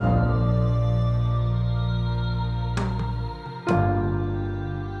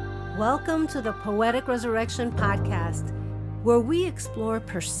Welcome to the Poetic Resurrection Podcast, where we explore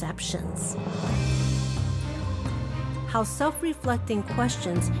perceptions. How self-reflecting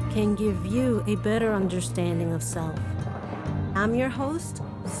questions can give you a better understanding of self. I'm your host,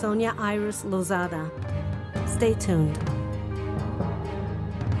 Sonia Iris Lozada. Stay tuned.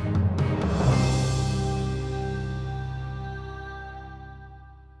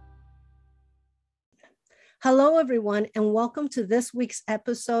 Hello, everyone, and welcome to this week's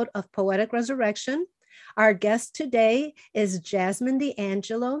episode of Poetic Resurrection. Our guest today is Jasmine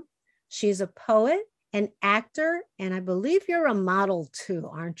D'Angelo. She's a poet, an actor, and I believe you're a model too,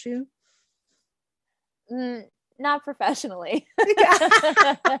 aren't you? Not professionally.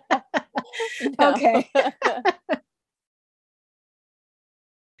 Okay.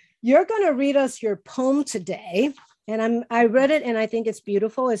 You're going to read us your poem today, and I read it and I think it's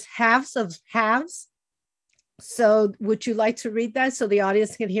beautiful. It's Halves of Halves. So would you like to read that so the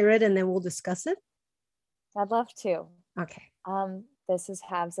audience can hear it and then we'll discuss it? I'd love to. Okay. This is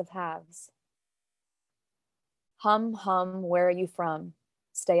Halves of Halves. Hum, hum, where are you from?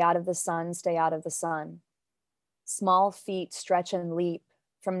 Stay out of the sun, stay out of the sun. Small feet stretch and leap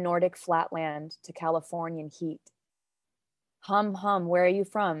from Nordic flatland to Californian heat. Hum, hum, where are you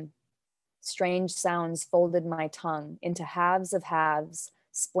from? Strange sounds folded my tongue into halves of halves,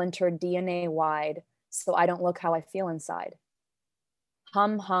 splintered DNA wide, so I don't look how I feel inside.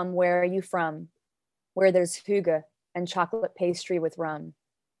 Hum, hum, where are you from? Where there's hygge and chocolate pastry with rum.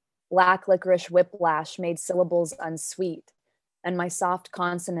 Black licorice whiplash made syllables unsweet, and my soft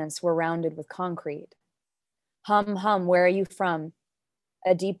consonants were rounded with concrete. Hum, hum, where are you from?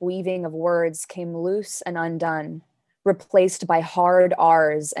 A deep weaving of words came loose and undone, replaced by hard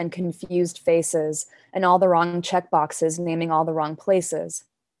R's and confused faces and all the wrong checkboxes naming all the wrong places.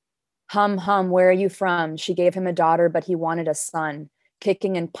 Hum, hum, where are you from? She gave him a daughter, but he wanted a son,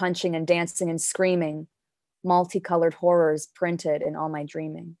 kicking and punching and dancing and screaming, multicolored horrors printed in all my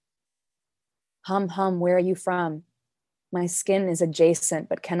dreaming. Hum, hum, where are you from? My skin is adjacent,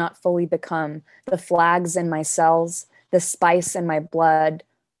 but cannot fully become the flags in my cells, the spice in my blood,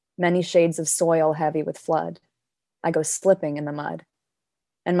 many shades of soil heavy with flood. I go slipping in the mud,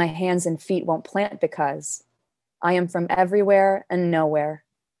 and my hands and feet won't plant because I am from everywhere and nowhere,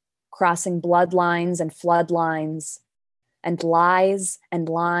 crossing bloodlines and floodlines, and lies and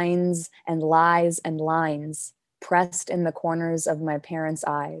lines and lies and lines pressed in the corners of my parents'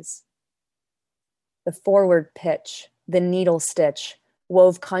 eyes. The forward pitch, the needle stitch,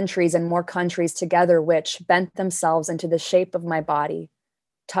 wove countries and more countries together, which bent themselves into the shape of my body,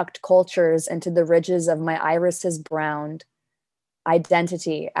 tucked cultures into the ridges of my irises browned,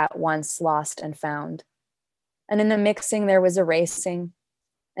 identity at once lost and found. And in the mixing there was erasing,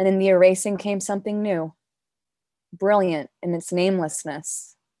 and in the erasing came something new, brilliant in its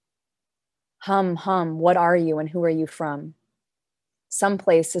namelessness. Hum, hum, what are you and who are you from?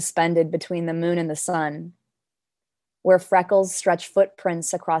 Someplace suspended between the moon and the sun, where freckles stretch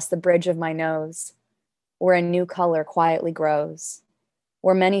footprints across the bridge of my nose, where a new color quietly grows,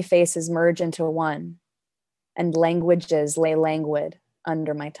 where many faces merge into one, and languages lay languid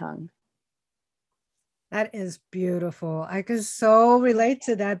under my tongue. That is beautiful. I can so relate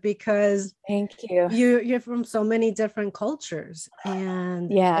to that because thank you. You're from so many different cultures, and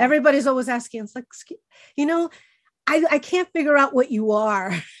yeah, everybody's always asking. It's like, I can't figure out what you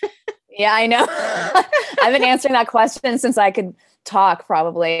are. Yeah, I know. I've been answering that question since I could talk,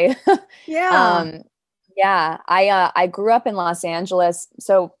 probably. Yeah. I grew up in Los Angeles.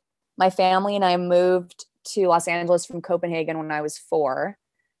 So my family and I moved to Los Angeles from Copenhagen when I was 4.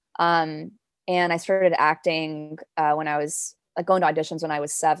 And I started acting when I was going to auditions when I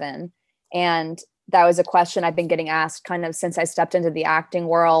was 7. And that was a question I've been getting asked kind of since I stepped into the acting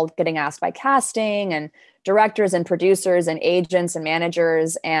world, getting asked by casting and directors and producers and agents and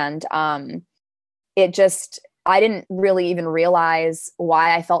managers. And I didn't really even realize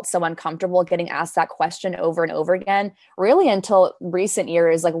why I felt so uncomfortable getting asked that question over and over again, really until recent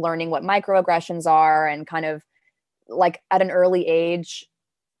years, like learning what microaggressions are and kind of like at an early age,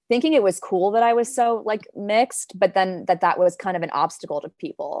 thinking it was cool that I was so like mixed, but then that was kind of an obstacle to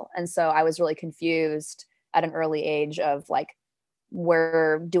people. And so I was really confused at an early age of like,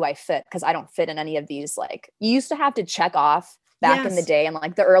 where do I fit? Because I don't fit in any of these. Like, you used to have to check off back in the day in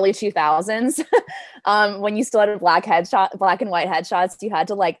like the early 2000s when you still had black and white headshots, you had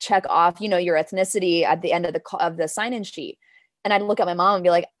to like check off, your ethnicity at the end of the sign-in sheet. And I'd look at my mom and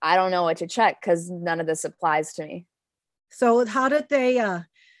be like, I don't know what to check because none of this applies to me. So how did they,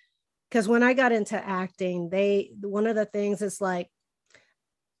 because when I got into acting, one of the things is like,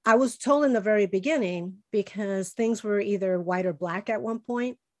 I was told in the very beginning, because things were either white or black at one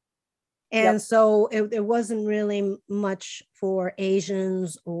point, And Yep. so it wasn't really much for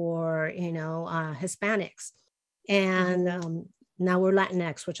Asians or, Hispanics. And Mm-hmm. now we're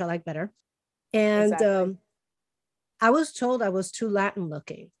Latinx, which I like better. And Exactly. I was told I was too Latin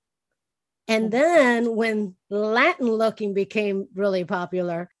looking. And Mhm. then when Latin looking became really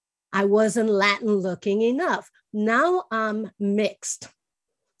popular, I wasn't Latin looking enough. Now I'm mixed.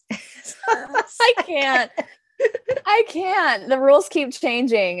 I can't. I can't. The rules keep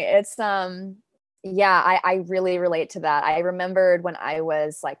changing. It's yeah, I really relate to that. I remembered when I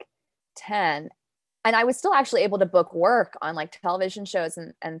was like 10 and I was still actually able to book work on like television shows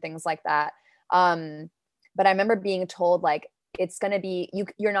and things like that. But I remember being told like it's going to be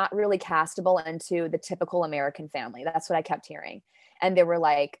you're not really castable into the typical American family. That's what I kept hearing. And they were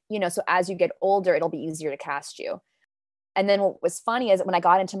like, so as you get older, it'll be easier to cast you. And then what was funny is that when I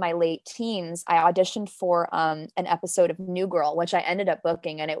got into my late teens, I auditioned for an episode of New Girl, which I ended up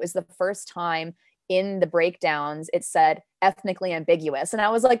booking. And it was the first time in the breakdowns it said ethnically ambiguous. And I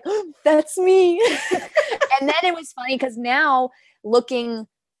was like, oh, that's me. And then it was funny because now looking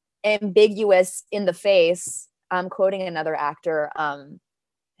ambiguous in the face, I'm quoting another actor.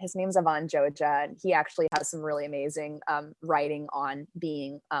 His name's Avan Joja, and he actually has some really amazing writing on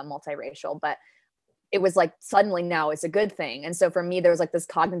being multiracial. But it was like suddenly now it's a good thing. And so for me, there was like this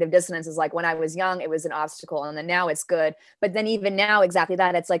cognitive dissonance is like when I was young, it was an obstacle. And then now it's good. But then even now, exactly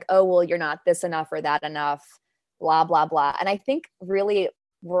that, it's like, oh, well, you're not this enough or that enough, blah, blah, blah. And I think really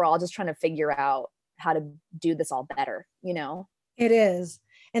we're all just trying to figure out how to do this all better, It is.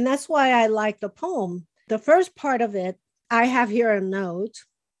 And that's why I like the poem. The first part of it, I have here a note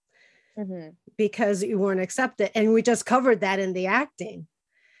Mm-hmm. because you weren't accepted. And we just covered that in the acting.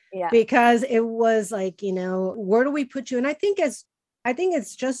 Yeah. Because it was like, where do we put you? And I think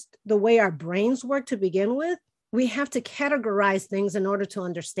it's just the way our brains work to begin with. We have to categorize things in order to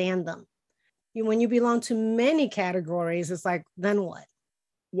understand them. When you belong to many categories, it's like, then what?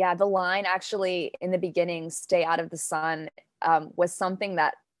 Yeah, the line actually in the beginning, stay out of the sun, was something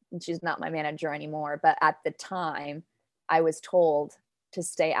that she's not my manager anymore. But at the time, I was told to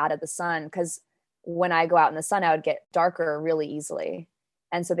stay out of the sun because when I go out in the sun, I would get darker really easily.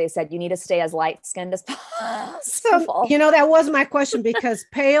 And so they said, you need to stay as light skinned as possible. So, that was my question, because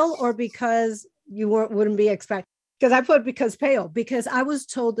pale or because you wouldn't be expected? Because I put because pale, because I was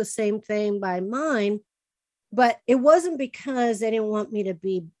told the same thing by mine, but it wasn't because they didn't want me to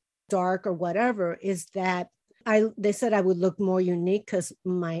be dark or whatever. Is that they said I would look more unique because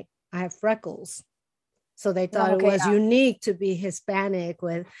I have freckles. So they thought it was unique to be Hispanic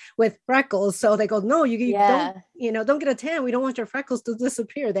with freckles. So they go, no, you don't get a tan. We don't want your freckles to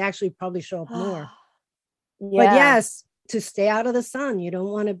disappear. They actually probably show up more. But yes, to stay out of the sun, you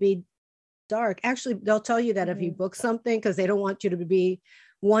don't want to be dark. Actually, they'll tell you that if you book something, because they don't want you to be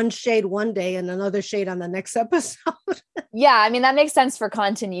one shade one day and another shade on the next episode. Yeah, I mean, that makes sense for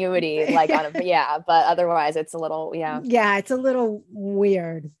continuity, like but otherwise it's a little, Yeah, it's a little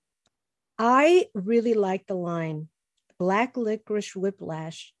weird. I really like the line, black licorice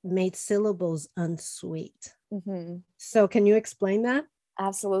whiplash made syllables unsweet. Mm-hmm. So can you explain that?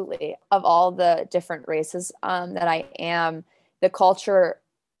 Absolutely. Of all the different races that I am, the culture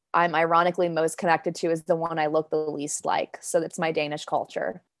I'm ironically most connected to is the one I look the least like. So that's my Danish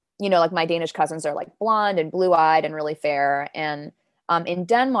culture. Like my Danish cousins are like blonde and blue-eyed and really fair. And in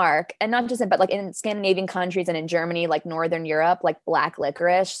Denmark, and not just but like in Scandinavian countries and in Germany, like Northern Europe, like black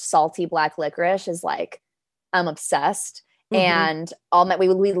licorice, salty black licorice is like, I'm obsessed. And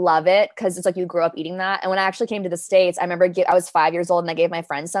we love it because it's like you grew up eating that. And when I actually came to the States, I remember I was 5 years old and I gave my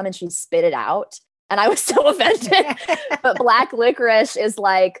friend some and she spit it out. And I was so offended. But black licorice is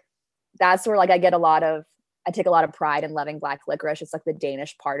like, that's where like I take a lot of pride in loving black licorice. It's like the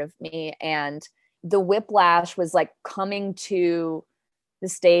Danish part of me. And the whiplash was like coming to the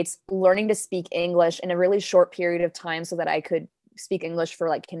States, learning to speak English in a really short period of time so that I could speak English for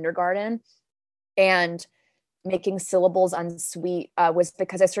like kindergarten. And making syllables unsweet was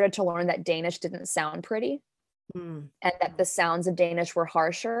because I started to learn that Danish didn't sound pretty and that the sounds of Danish were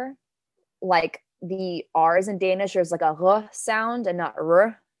harsher. Like the R's in Danish, there's like a R sound and not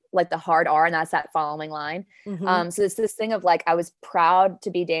R, like the hard R, and that's that following line. So it's this thing of like, I was proud to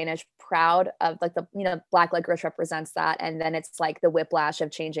be Danish, proud of like black licorice represents that. And then it's like the whiplash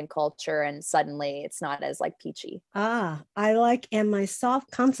of changing culture and suddenly it's not as like peachy. I like, and my soft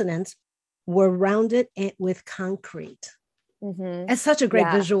consonants were rounded with concrete. It's such a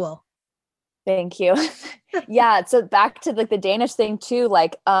great visual. Thank you. Yeah. So back to like the Danish thing too,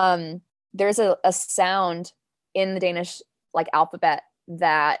 like there's a sound in the Danish like alphabet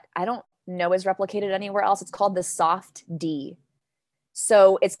that I don't know is replicated anywhere else. It's called the soft D.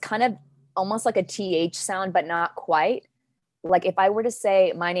 So it's kind of almost like a TH sound, but not quite. Like if I were to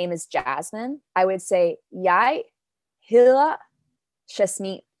say, my name is Jasmine, I would say, Jij Hilla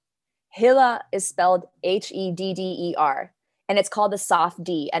Shesmeet. Hilla is spelled Hedder. And it's called the soft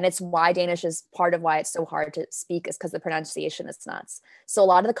D. And it's why Danish is part of why it's so hard to speak, is because the pronunciation is nuts. So a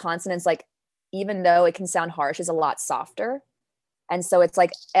lot of the consonants, like, even though it can sound harsh, is a lot softer. And so it's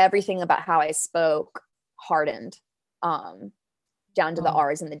like everything about how I spoke hardened down to the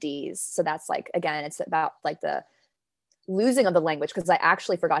R's and the D's. So that's like, again, it's about like the losing of the language, because I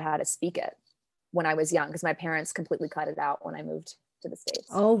actually forgot how to speak it when I was young, because my parents completely cut it out when I moved to the States.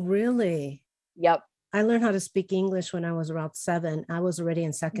 Oh, really? Yep. I learned how to speak English when I was around 7. I was already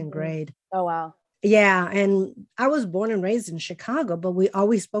in 2nd grade. Oh, wow. Yeah. And I was born and raised in Chicago, but we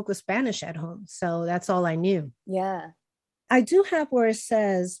always spoke with Spanish at home. So that's all I knew. Yeah. I do have where it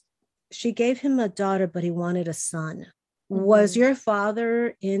says she gave him a daughter, but he wanted a son. Was your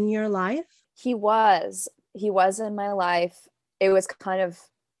father in your life? He was in my life. It was kind of,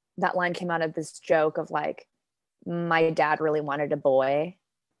 that line came out of this joke of like, my dad really wanted a boy,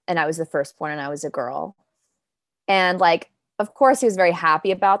 and I was the firstborn and I was a girl. And like, of course he was very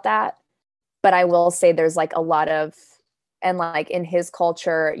happy about that. But I will say there's like a lot of, and like in his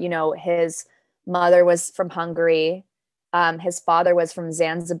culture, you know, his mother was from Hungary. His father was from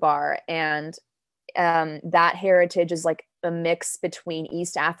Zanzibar. And that heritage is like a mix between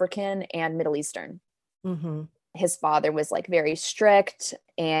East African and Middle Eastern. Mm-hmm. His father was like very strict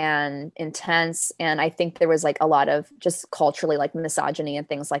and intense. And I think there was like a lot of just culturally like misogyny and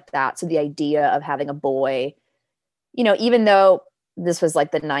things like that. So the idea of having a boy, you know, even though this was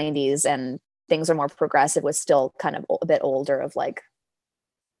like the 90s and things are more progressive, was still kind of a bit older, of like,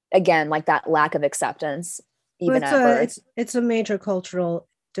 again, like that lack of acceptance even at birth. It's a major cultural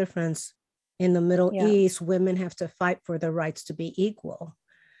difference. In the Middle East, women have to fight for their rights to be equal.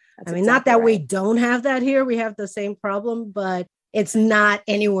 That's not that we don't have that here. We have the same problem, but it's not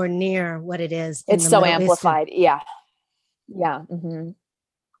anywhere near what it is. It's so amplified. Yeah. Yeah. Mm-hmm.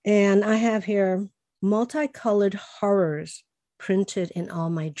 And I have here multicolored horrors printed in all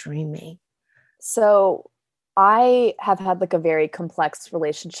my dreaming. So I have had like a very complex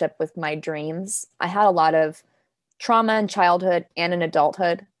relationship with my dreams. I had a lot of trauma in childhood and in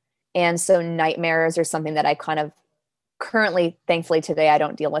adulthood. And so nightmares are something that I kind of currently, thankfully today, I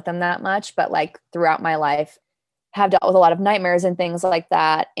don't deal with them that much, but like throughout my life have dealt with a lot of nightmares and things like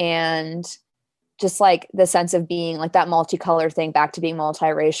that. And just like the sense of being like that multicolored thing, back to being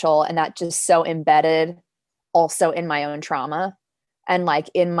multiracial, and that just so embedded also in my own trauma and like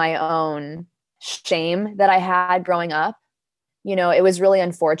in my own shame that I had growing up. You know, it was really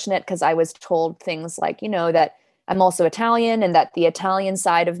unfortunate because I was told things like, you know, that I'm also Italian, and that the Italian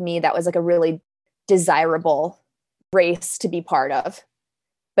side of me, that was like a really desirable race to be part of,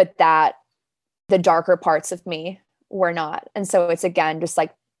 but that the darker parts of me were not. And so it's, again, just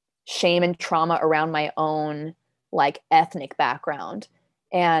like shame and trauma around my own like ethnic background.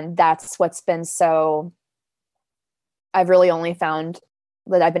 And that's what's been so, I've really only found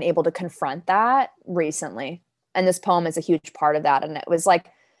that I've been able to confront that recently. And this poem is a huge part of that. And it was like,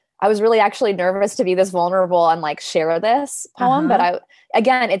 I was really actually nervous to be this vulnerable and like share this poem. But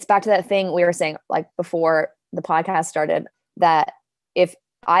again, it's back to that thing we were saying like before the podcast started, that if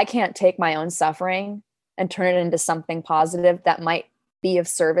I can't take my own suffering and turn it into something positive that might be of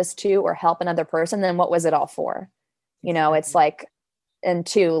service to or help another person, then what was it all for? You know, it's like, and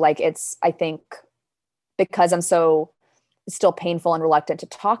two, like it's, I think because I'm so still painful and reluctant to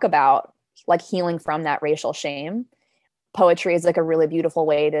talk about like healing from that racial shame, poetry is like a really beautiful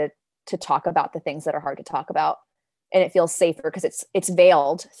way to talk about the things that are hard to talk about. And it feels safer because it's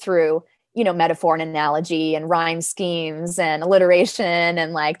veiled through, you know, metaphor and analogy and rhyme schemes and alliteration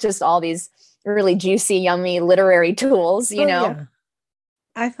and like just all these really juicy, yummy literary tools, you know? Yeah.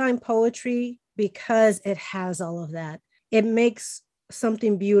 I find poetry, because it has all of that, it makes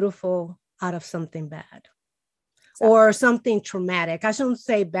something beautiful out of something bad. Exactly. Or something traumatic. I shouldn't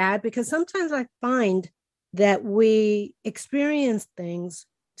say bad, because sometimes I find that we experience things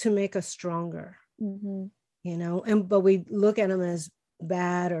to make us stronger, you know, but we look at them as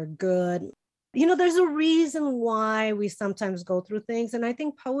bad or good. You know, there's a reason why we sometimes go through things. And I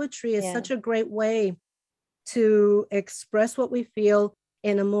think poetry is such a great way to express what we feel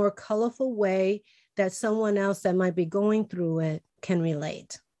in a more colorful way that someone else that might be going through it can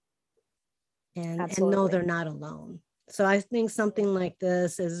relate and know they're not alone. So I think something like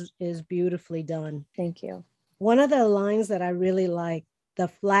this is beautifully done. Thank you. One of the lines that I really like, the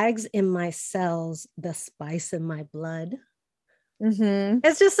flags in my cells, the spice in my blood.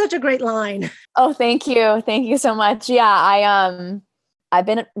 It's just such a great line. Oh, thank you. Thank you so much. Yeah. I've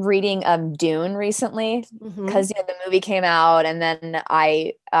been reading Dune recently Mhm. because the movie came out, and then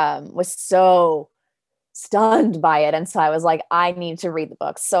I was so stunned by it, and so I was like, I need to read the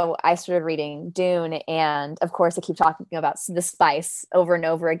book. So I started reading Dune, and of course, I keep talking about the spice over and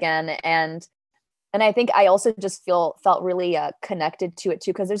over again, and I think I also just felt really connected to it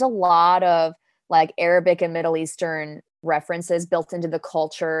too, because there's a lot of like Arabic and Middle Eastern references built into the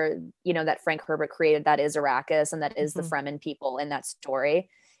culture, that Frank Herbert created, that is Arrakis and that is the Mhm. Fremen people in that story.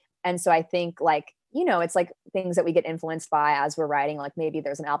 And so I think like, it's like things that we get influenced by as we're writing, like maybe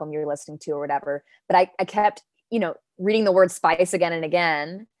there's an album you're listening to or whatever. But I kept, reading the word spice again and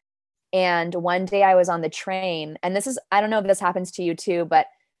again. And one day I was on the train, and I don't know if this happens to you too, but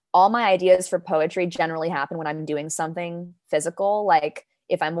all my ideas for poetry generally happen when I'm doing something physical, like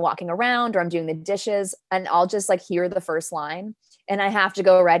if I'm walking around or I'm doing the dishes, and I'll just like hear the first line and I have to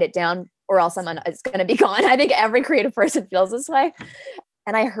go write it down or else it's going to be gone. I think every creative person feels this way.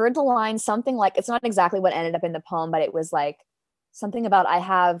 And I heard the line something like, it's not exactly what ended up in the poem, but it was like something about I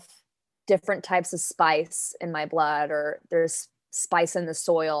have different types of spice in my blood, or there's spice in the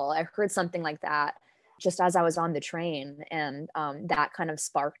soil. I heard something like that just as I was on the train, and that kind of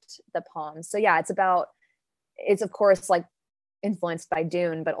sparked the poem. So yeah, it's of course like influenced by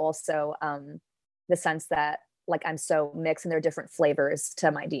Dune, but also the sense that like I'm so mixed and there are different flavors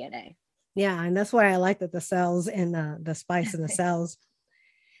to my DNA. Yeah, and that's why I like that the cells and the spice in the cells.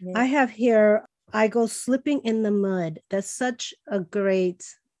 Yeah. I have here, I go slipping in the mud. That's such a great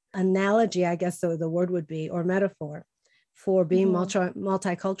analogy, I guess the word would be, or metaphor for being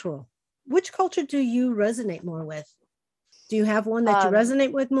multicultural. Which culture do you resonate more with? Do you have one that you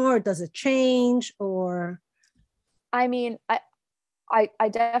resonate with more? Or does it change? Or I mean, I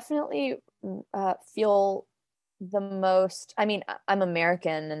definitely feel the most. I mean, I'm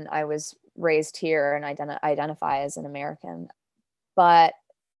American and I was raised here and identify as an American, but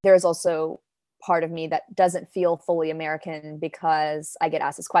there's also part of me that doesn't feel fully American because I get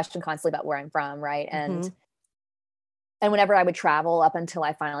asked this question constantly about where I'm from, right? And whenever I would travel up until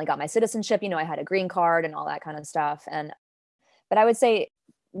I finally got my citizenship, I had a green card and all that kind of stuff. But I would say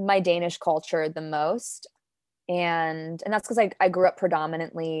my Danish culture the most. And that's because I grew up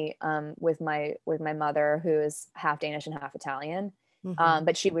predominantly with my mother, who is half Danish and half Italian.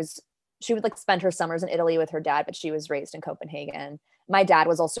 But she would like spend her summers in Italy with her dad, but she was raised in Copenhagen. My dad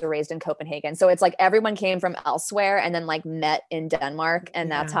was also raised in Copenhagen. So it's like everyone came from elsewhere and then like met in Denmark, and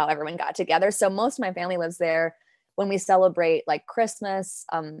that's how everyone got together. So most of my family lives there. When we celebrate like Christmas,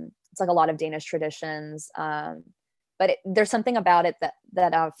 it's like a lot of Danish traditions. But there's something about it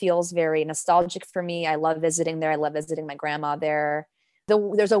that feels very nostalgic for me. I love visiting there. I love visiting my grandma there.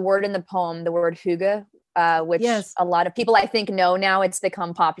 There's a word in the poem, the word hygge, which a lot of people I think know now. It's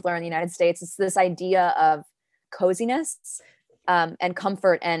become popular in the United States. It's this idea of coziness and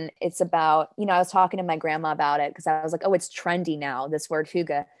comfort. And it's about, I was talking to my grandma about it because I was like, oh, it's trendy now, this word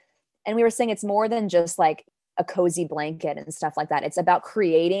hygge. And we were saying it's more than just like a cozy blanket and stuff like that. It's about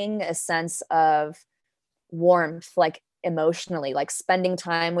creating a sense of warmth, like emotionally, like spending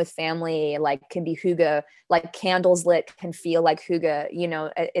time with family, like can be hygge, like candles lit can feel like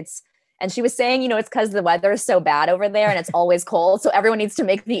hygge, and she was saying, it's because the weather is so bad over there and it's always cold. So everyone needs to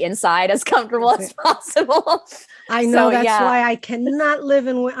make the inside as comfortable as possible. I know that's why I cannot live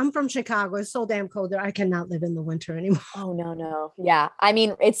I'm from Chicago. It's so damn cold there. I cannot live in the winter anymore. Oh, no. Yeah. I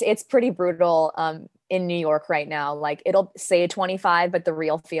mean, it's pretty brutal in New York right now. Like it'll say 25, but the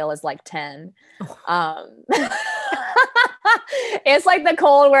real feel is like 10. It's like the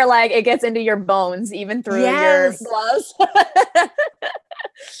cold where like it gets into your bones, even through your gloves.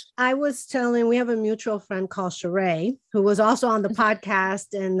 We have a mutual friend called Sheree, who was also on the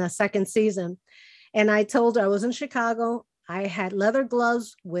podcast in the second season. And I told her I was in Chicago. I had leather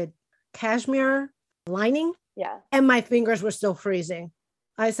gloves with cashmere lining. Yeah. And my fingers were still freezing.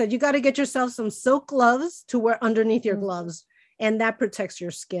 I said, you got to get yourself some silk gloves to wear underneath your gloves. And that protects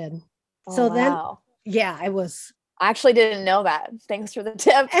your skin. Oh, so wow. Then, I actually didn't know that. Thanks for the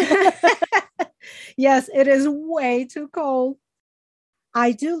tip. Yes, it is way too cold.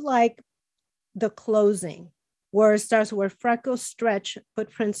 I do like the closing where it starts where freckles stretch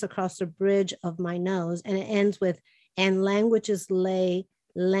footprints across the bridge of my nose, and it ends with, and languages lay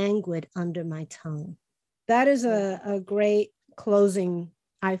languid under my tongue. That is a great closing,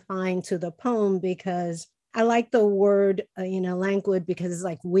 I find, to the poem, because I like the word, languid, because it's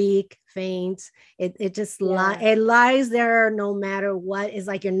like weak, faint. It just it lies there no matter what. It's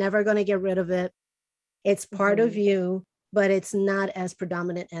like you're never going to get rid of it. It's part of you, but it's not as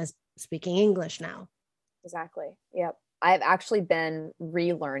predominant as speaking English now. Exactly. Yep. I've actually been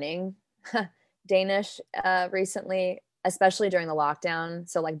relearning Danish recently. especially during the lockdown.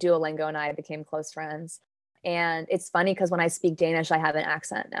 So like Duolingo and I became close friends. And it's funny because when I speak Danish, I have an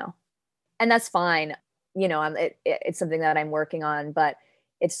accent now. And that's fine. You know, it's something that I'm working on, but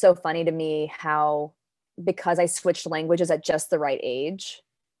it's so funny to me how, because I switched languages at just the right age,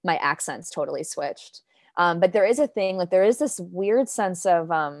 my accent's totally switched. But there is a thing, like there is this weird sense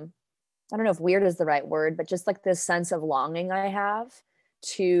of, I don't know if weird is the right word, but just like this sense of longing I have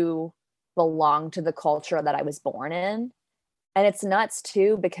to belong to the culture that I was born in. And it's nuts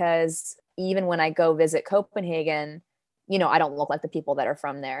too, because even when I go visit Copenhagen, you know, I don't look like the people that are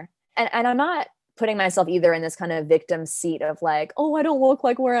from there. And I'm not putting myself either in this kind of victim seat of like, oh, I don't look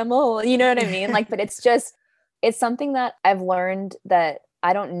like where I'm old. You know what I mean? Like, but it's just, it's something that I've learned that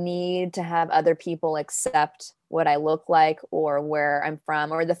I don't need to have other people accept what I look like or where I'm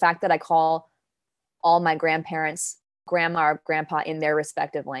from, or the fact that I call all my grandparents grandma or grandpa in their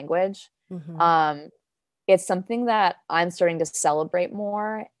respective language. Mm-hmm. It's something that I'm starting to celebrate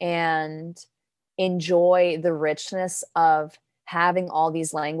more and enjoy the richness of having all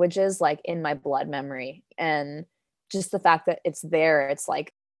these languages like in my blood memory, and just the fact that it's there. It's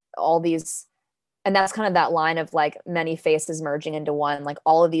like all these, and that's kind of that line of like many faces merging into one, like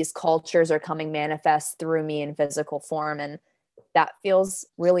all of these cultures are coming manifest through me in physical form. And that feels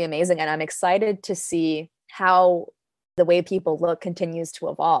really amazing. And I'm excited to see how the way people look continues to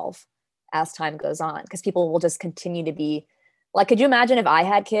evolve as time goes on, because people will just continue to be like, could you imagine if I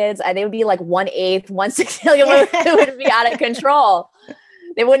had kids? They would be like 1/8, 1/6, it would be out of control.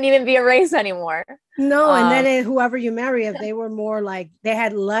 They wouldn't even be a race anymore. No, and then whoever you marry, if they were more like, they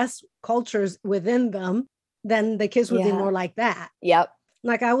had less cultures within them, then the kids would be more like that. Yep.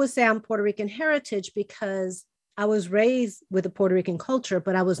 Like I would say I'm Puerto Rican heritage because I was raised with the Puerto Rican culture,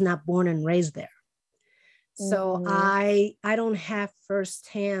 but I was not born and raised there. So I don't have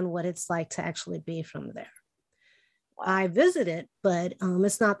firsthand what it's like to actually be from there. Wow. I visited, but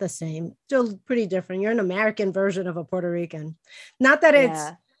it's not the same. Still pretty different. You're an American version of a Puerto Rican. Not that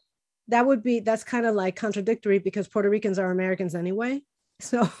it's, that's kind of like contradictory because Puerto Ricans are Americans anyway.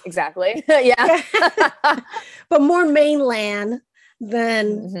 So exactly. Yeah. But more mainland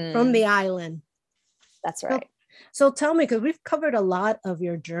than from the island. That's right. So tell me, because we've covered a lot of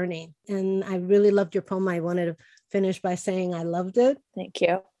your journey and I really loved your poem. I wanted to finish by saying I loved it. Thank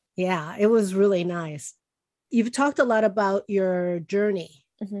you. Yeah, it was really nice. You've talked a lot about your journey.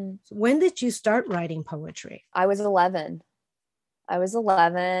 Mm-hmm. When did you start writing poetry? I was 11. I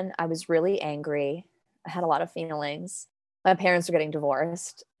was really angry. I had a lot of feelings. My parents were getting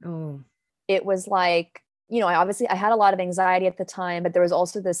divorced. Oh. It was like, you know, I had a lot of anxiety at the time, but there was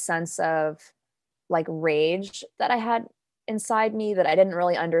also this sense of like rage that I had inside me that I didn't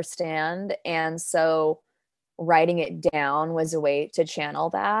really understand. And so writing it down was a way to channel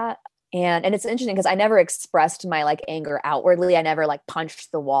that. And it's interesting because I never expressed my like anger outwardly. I never like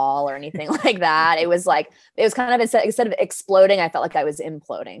punched the wall or anything like that. It was kind of, instead of exploding, I felt like I was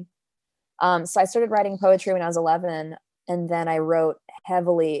imploding. So I started writing poetry when I was 11, and then I wrote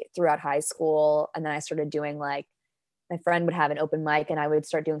heavily throughout high school. And then I started doing like, my friend would have an open mic and I would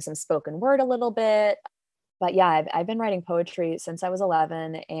start doing some spoken word a little bit. But yeah, I've been writing poetry since I was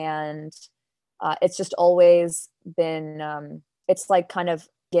 11, and it's just always been, it's like kind of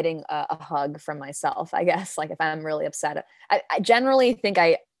getting a hug from myself, I guess. Like if I'm really upset, I generally think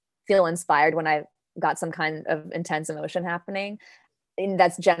I feel inspired when I've got some kind of intense emotion happening. And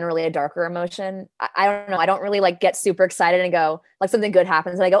that's generally a darker emotion. I don't know. I don't really like get super excited and go like something good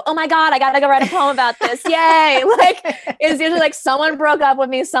happens and I go, oh my God, I got to go write a poem about this. Yay. Like it's usually like someone broke up with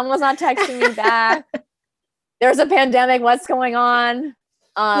me. Someone's not texting me back. There's a pandemic. What's going on?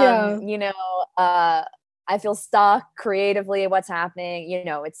 You know, I feel stuck creatively. What's happening? You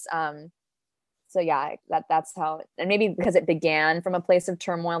know, it's, so yeah, that's how, and maybe because it began from a place of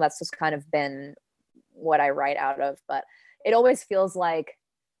turmoil, that's just kind of been what I write out of. But it always feels like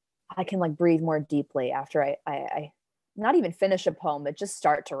I can like breathe more deeply after I not even finish a poem, but just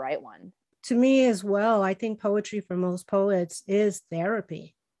start to write one. To me as well, I think poetry for most poets is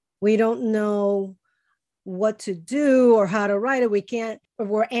therapy. We don't know what to do or how to write it. We can't, if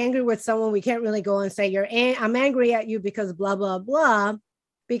we're angry with someone, we can't really go and say, I'm angry at you because blah, blah, blah,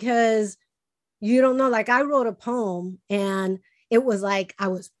 because you don't know. Like I wrote a poem and it was like, I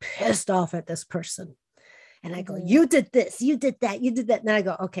was pissed off at this person. And I go, you did this, you did that, you did that. And I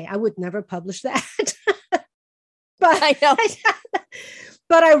go, okay, I would never publish that. But I know.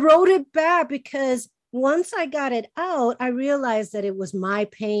 But I wrote it back because once I got it out, I realized that it was my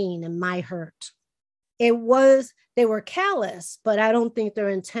pain and my hurt. They were callous, but I don't think their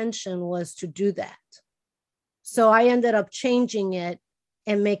intention was to do that. So I ended up changing it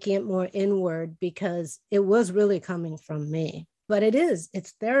and making it more inward because it was really coming from me. But it's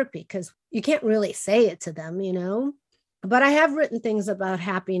therapy because you can't really say it to them, you know? But I have written things about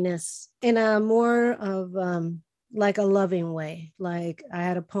happiness in a more of like a loving way. Like I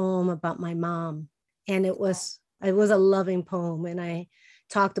had a poem about my mom, and it was a loving poem, and I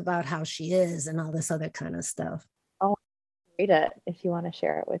talked about how she is and all this other kind of stuff. Oh, read it if you want to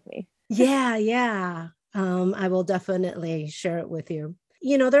share it with me. Yeah, yeah. I will definitely share it with you.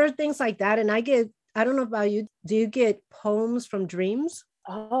 You know, there are things like that, and I don't know about you, do you get poems from dreams?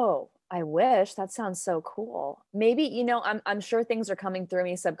 Oh, I wish. That sounds so cool. Maybe, I'm sure things are coming through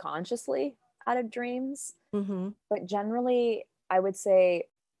me subconsciously out of dreams, Mm-hmm. but generally I would say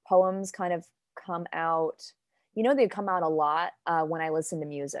poems kind of come out, they come out a lot when I listen to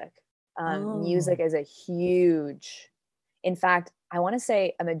music. Music Oh, is a huge, in fact, I want to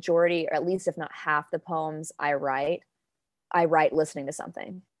say a majority, or at least if not half the poems I write listening to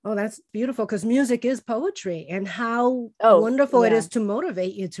something. oh, that's beautiful because music is poetry, and how Oh, wonderful it yeah. is to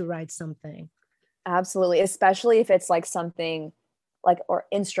motivate you to write something. Absolutely, especially if it's like something like or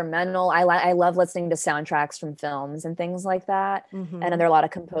instrumental. I love listening to soundtracks from films and things like that. And then Mm-hmm. there are a lot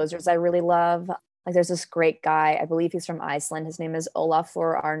of composers I really love. Like there's this great guy, I believe he's from Iceland. His name is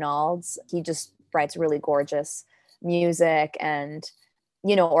Olafur Arnalds. He just writes really gorgeous music and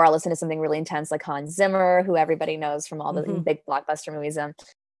or I'll listen to something really intense like Hans Zimmer, who everybody knows from all the Mm-hmm. big blockbuster movies.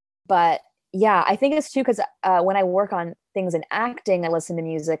 But yeah, I think it's too because when I work on things in acting, I listen to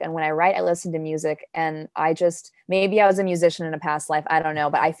music, and when I write, I listen to music, and I just maybe I was a musician in a past life, I don't know,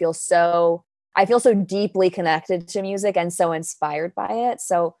 but I feel so deeply connected to music and so inspired by it.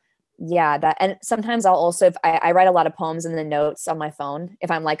 So yeah, that and sometimes I'll also if I write a lot of poems in the notes on my phone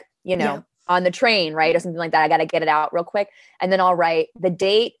if I'm like Yeah. on the train, right, or something like that. I got to get it out real quick. And then I'll write the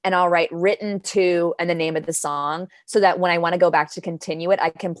date and I'll write written to and the name of the song so that when I want to go back to continue it, I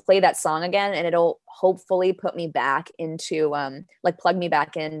can play that song again and it'll hopefully put me back into, like plug me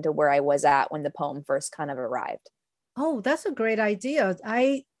back into where I was at when the poem first kind of arrived. Oh, that's a great idea.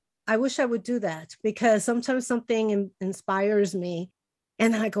 I wish I would do that because sometimes something inspires me,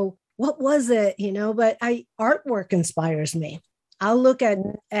 and I go, "What was it?" You know, but I artwork inspires me. I'll look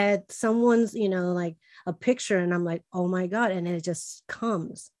Mm, at someone's, like a picture, and I'm like, "Oh my God!" And it just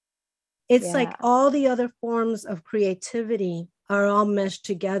comes. It's like yeah. all the other forms of creativity are all meshed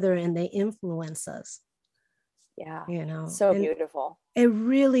together, and they influence us. Yeah. So And beautiful. it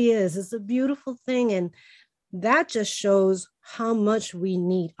really is. It's a beautiful thing, and that just shows how much we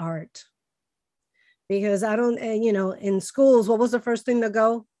need art because I don't, in schools, what was the first thing to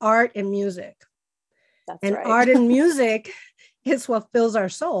go? Art and music. That's And right. art and music is what fills our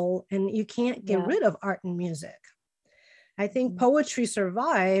soul, and you can't get Yeah. rid of art and music. I think Mhm. poetry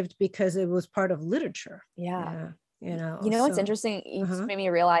survived because it was part of literature. Yeah. Yeah, What's so, interesting, you just uh-huh. made me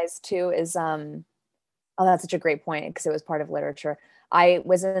realize too is oh, that's such a great point because it was part of literature. I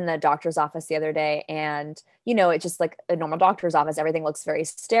was in the doctor's office the other day and, it's just like a normal doctor's office. Everything looks very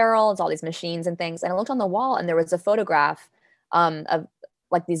sterile. It's all these machines and things. And I looked on the wall and there was a photograph of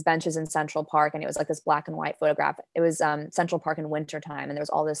like these benches in Central Park. And it was like this black and white photograph. It was Central Park in wintertime. And there was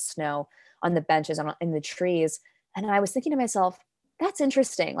all this snow on the benches and in the trees. And I was thinking to myself, that's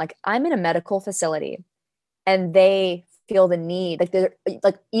interesting. Like I'm in a medical facility and they feel the need like they're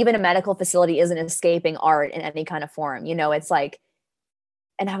like even a medical facility isn't escaping art in any kind of form, it's like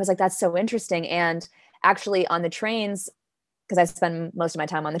and I was like that's so interesting. And actually on the trains because I spend most of my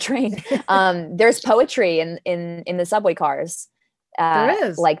time on the train, there's poetry in the subway cars, There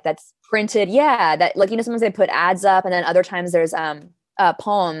is. like that's printed, yeah, that like sometimes they put ads up and then other times there's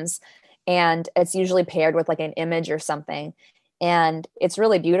poems and it's usually paired with like an image or something. And it's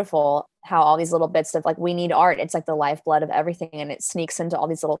really beautiful how all these little bits of like, we need art. It's like the lifeblood of everything. And it sneaks into all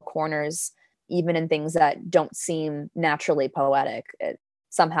these little corners, even in things that don't seem naturally poetic.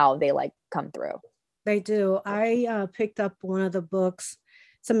 Somehow they like come through. They do. I picked up one of the books.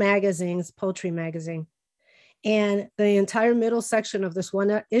 It's a magazine, it's a poetry magazine. And the entire middle section of this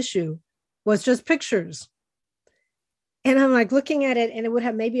one issue was just pictures. And I'm like looking at it, and it would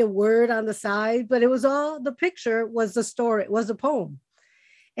have maybe a word on the side, but it was all the picture was the story, it was a poem.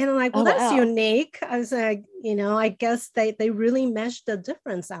 And I'm like, well, Oh, that's wow. unique. I was like, I guess they really meshed the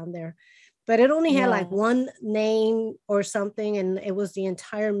difference on there. But it only had like Yeah. one name or something, and it was the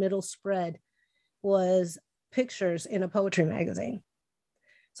entire middle spread was pictures in a poetry magazine.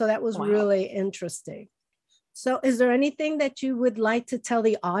 So that was Wow. really interesting. So, is there anything that you would like to tell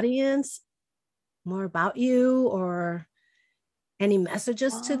the audience more about you or any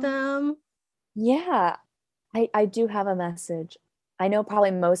messages to Um, them? yeah, I do have a message. I know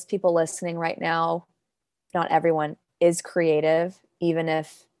probably most people listening right now, not everyone, is creative even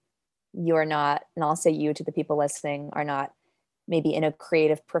if you're not, and I'll say you to the people listening, are not maybe in a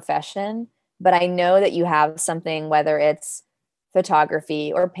creative profession, but I know that you have something, whether it's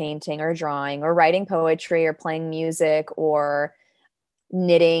photography or painting or drawing or writing poetry or playing music or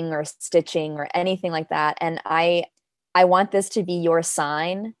knitting or stitching or anything like that. And I want this to be your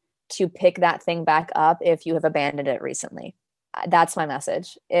sign to pick that thing back up if you have abandoned it recently. That's my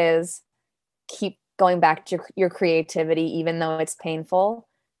message, is keep going back to your creativity, even though it's painful,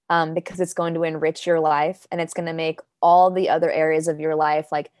 because it's going to enrich your life, and it's going to make all the other areas of your life,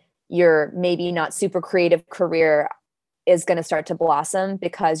 like your maybe not super creative career, is going to start to blossom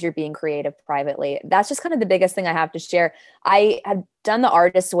because you're being creative privately. That's just kind of the biggest thing I have to share. I have done The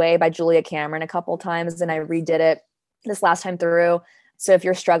Artist's Way by Julia Cameron a couple times, and I redid it this last time through. So if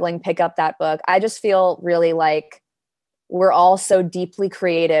you're struggling, pick up that book. I just feel really like we're all so deeply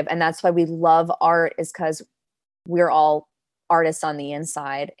creative, and that's why we love art, is because we're all artists on the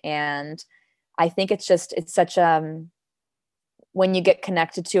inside. And I think it's such when you get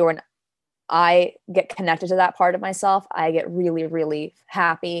connected to, or I get connected to that part of myself, I get really, really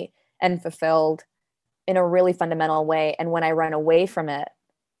happy and fulfilled in a really fundamental way. And when I run away from it,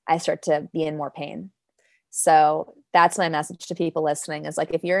 I start to be in more pain. So that's my message to people listening, is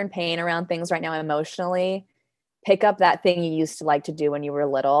like, if you're in pain around things right now emotionally, pick up that thing you used to like to do when you were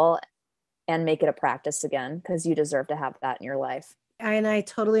little and make it a practice again, because you deserve to have that in your life. And I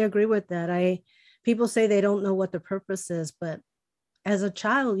totally agree with that. People say they don't know what the purpose is, but as a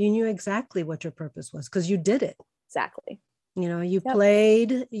child, you knew exactly what your purpose was because you did it. Exactly. You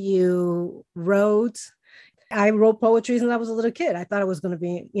played, you wrote. I wrote poetry since I was a little kid. I thought it was going to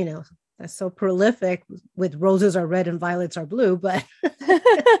be, that's so prolific with roses are red and violets are blue, but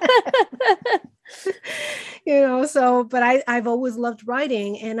but I've always loved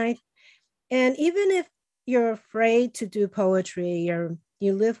writing. And even if you're afraid to do poetry,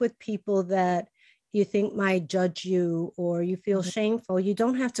 you live with people that you think might judge you, or you feel shameful, you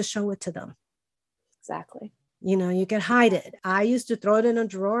don't have to show it to them. Exactly. You can hide it. I used to throw it in a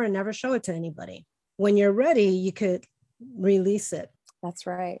drawer and never show it to anybody. When you're ready, you could release it. That's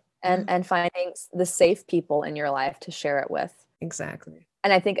right. And finding the safe people in your life to share it with. Exactly.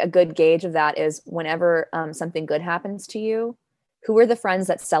 And I think a good gauge of that is whenever something good happens to you, who are the friends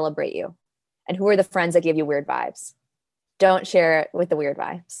that celebrate you? And who are the friends that give you weird vibes? Don't share it with the weird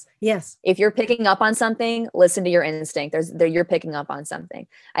vibes. Yes. If you're picking up on something, listen to your instinct. You're picking up on something.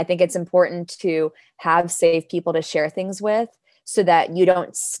 I think it's important to have safe people to share things with, so that you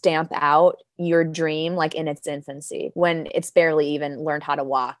don't stamp out your dream like in its infancy, when it's barely even learned how to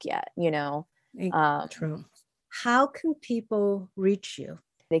walk yet, True. How can people reach you?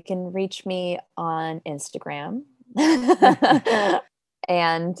 They can reach me on Instagram.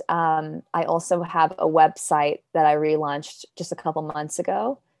 And I also have a website that I relaunched just a couple months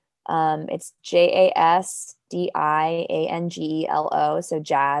ago. It's JASDIANGELO, so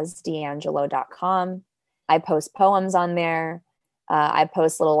jazzdiangelo.com. I post poems on there. I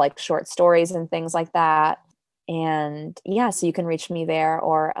post little like short stories and things like that. And so you can reach me there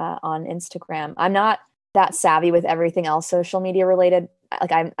or on Instagram. I'm not that savvy with everything else social media related.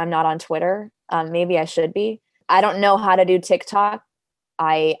 Like I'm not on Twitter. Maybe I should be. I don't know how to do TikTok.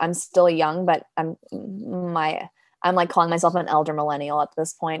 I'm still young, but I'm like calling myself an elder millennial at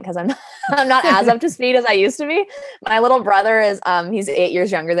this point, because I'm not as up to speed as I used to be. My little brother is he's 8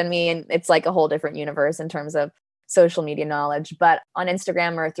 years younger than me, and it's like a whole different universe in terms of social media knowledge. But on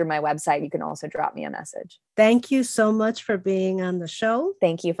Instagram or through my website, you can also drop me a message. Thank you so much for being on the show.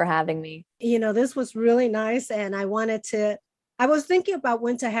 Thank you for having me. This was really nice, and I was thinking about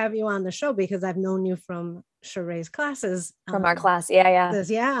when to have you on the show, because I've known you from Sheree's classes. From our class. Yeah.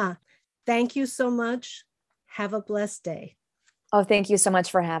 Yeah. Thank you so much. Have a blessed day. Oh, thank you so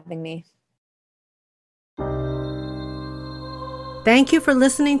much for having me. Thank you for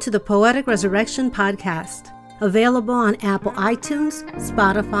listening to the Poetic Resurrection podcast, available on Apple iTunes,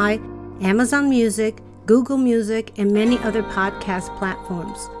 Spotify, Amazon Music, Google Music, and many other podcast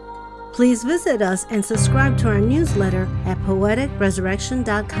platforms. Please visit us and subscribe to our newsletter at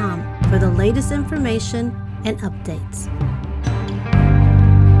poeticresurrection.com for the latest information and updates.